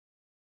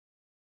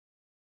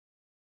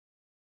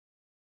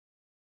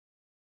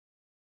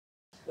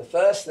the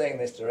first thing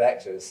this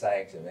director was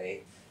saying to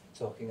me,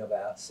 talking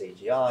about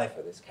CGI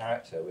for this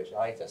character, which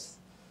I just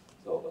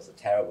thought was a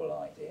terrible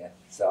idea.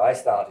 So I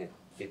started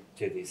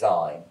to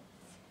design,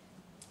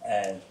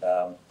 and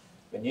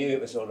we knew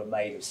it was sort of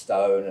made of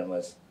stone and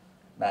was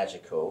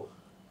magical,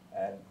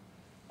 and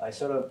I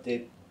sort of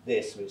did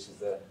this, which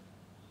is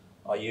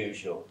our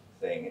usual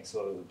thing. It's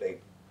sort of a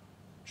big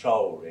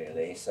troll,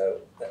 really.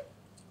 So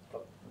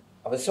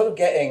I was sort of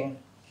getting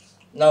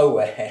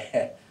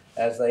nowhere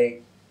as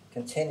they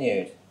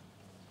continued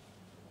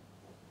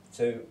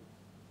to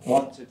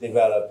want to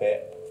develop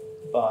it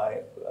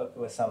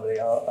with somebody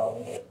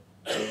on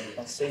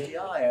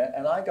CGI,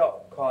 and I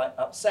got quite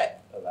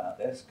upset about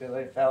this because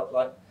I felt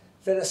like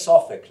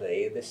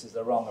philosophically this is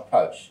the wrong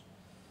approach,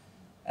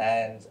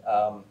 and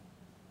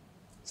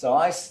so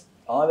I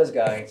was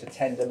going to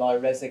tender my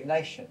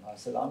resignation. I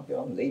said, I'm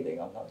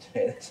leaving, I'm not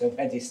doing this. And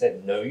Wendy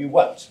said, no, you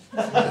won't.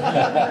 And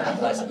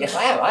I said, yes,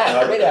 I am,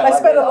 I really am. I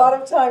spent a lot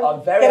of time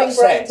getting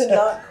Brian to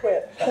not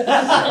quit.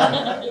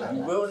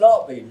 You will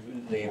not be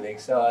leaving.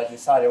 So I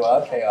decided,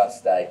 well, okay, I'll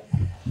stay.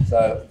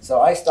 So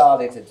I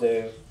started to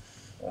do,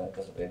 it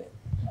doesn't really,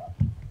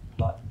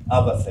 like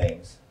other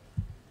things.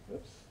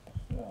 Oops.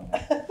 Oh,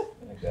 there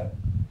we go.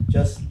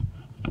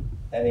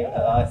 And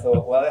I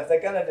thought, well, if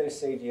they're going to do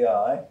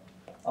CGI,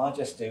 I'll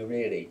just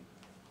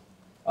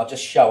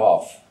show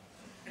off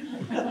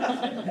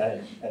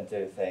and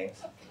do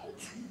things.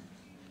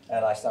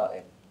 And I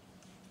started.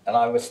 And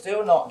I was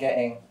still not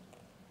getting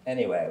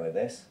anywhere with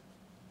this.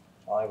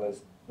 I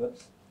was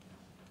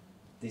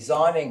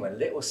designing with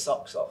little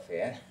socks off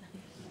here.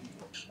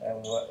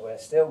 And we're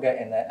still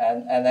getting there.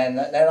 And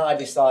then I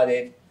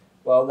decided,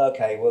 well,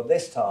 okay, well,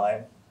 this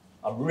time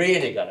I'm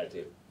really going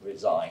to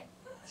resign.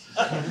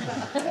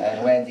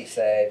 And Wendy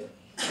said,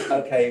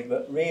 okay,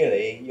 but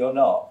really, you're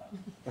not.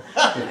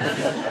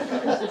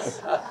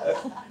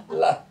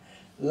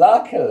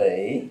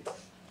 Luckily,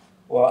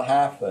 what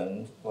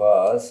happened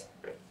was,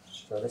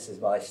 so this is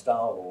my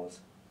Star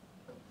Wars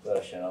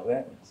version of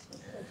it.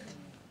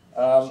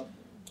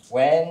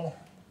 When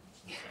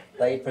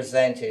they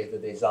presented the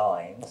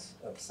designs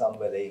of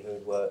somebody who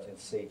had worked in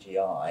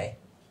CGI,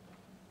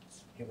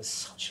 it was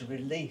such a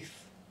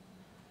relief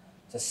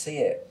to see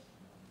it,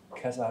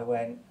 because I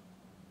went,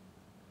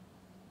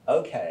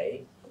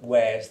 okay,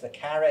 where's the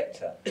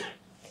character?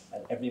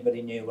 And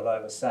everybody knew what I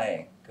was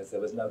saying, because there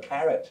was no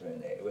character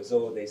in it. It was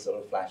all these sort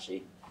of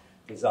flashy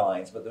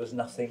designs, but there was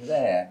nothing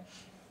there.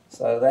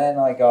 So then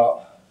I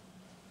got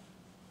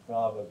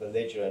rather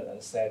belligerent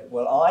and said,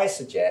 well, I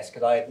suggest,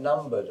 because I had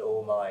numbered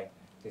all my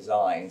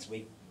designs,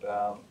 we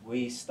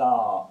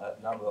start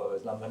at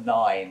number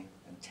 9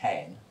 and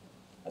 10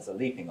 as a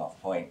leaping off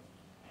point,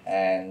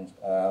 and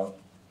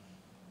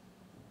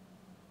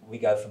we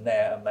go from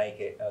there and make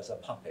it as a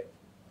puppet.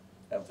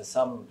 And for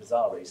some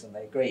bizarre reason,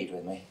 they agreed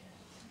with me.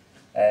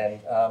 And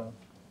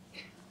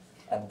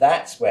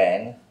that's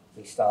when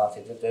we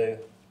started to do,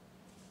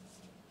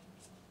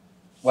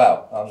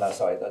 well, oh no,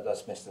 sorry, I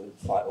just missed a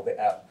vital bit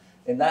out.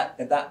 In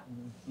that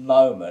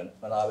moment,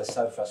 when I was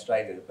so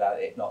frustrated about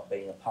it not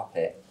being a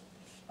puppet,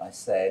 I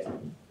said,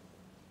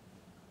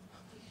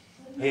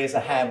 here's a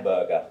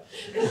hamburger.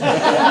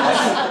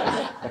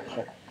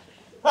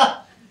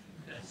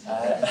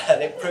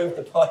 And it proved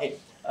the point.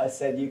 I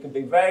said, you can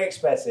be very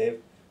expressive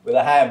with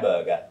a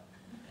hamburger.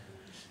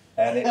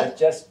 And it was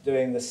just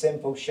doing the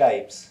simple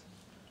shapes.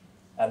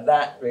 And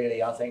that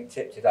really, I think,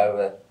 tipped it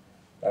over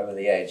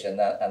the edge. And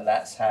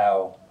that's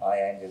how I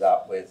ended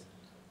up with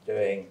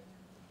doing,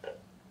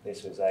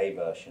 this was a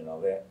version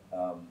of it.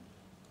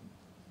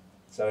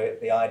 So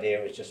the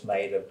idea was just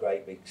made of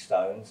great big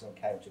stones and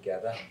came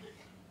together.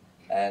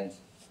 And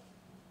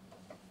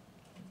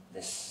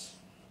this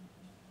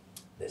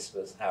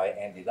was how it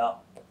ended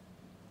up.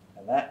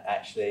 And that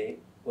actually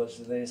was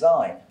the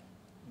design.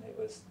 It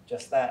was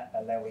just that,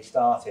 and then we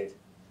started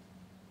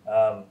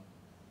to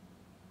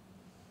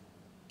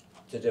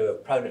do a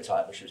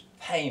prototype, which was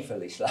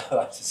painfully slow, I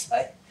have to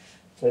say,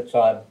 to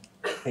try and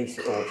piece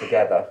it all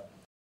together.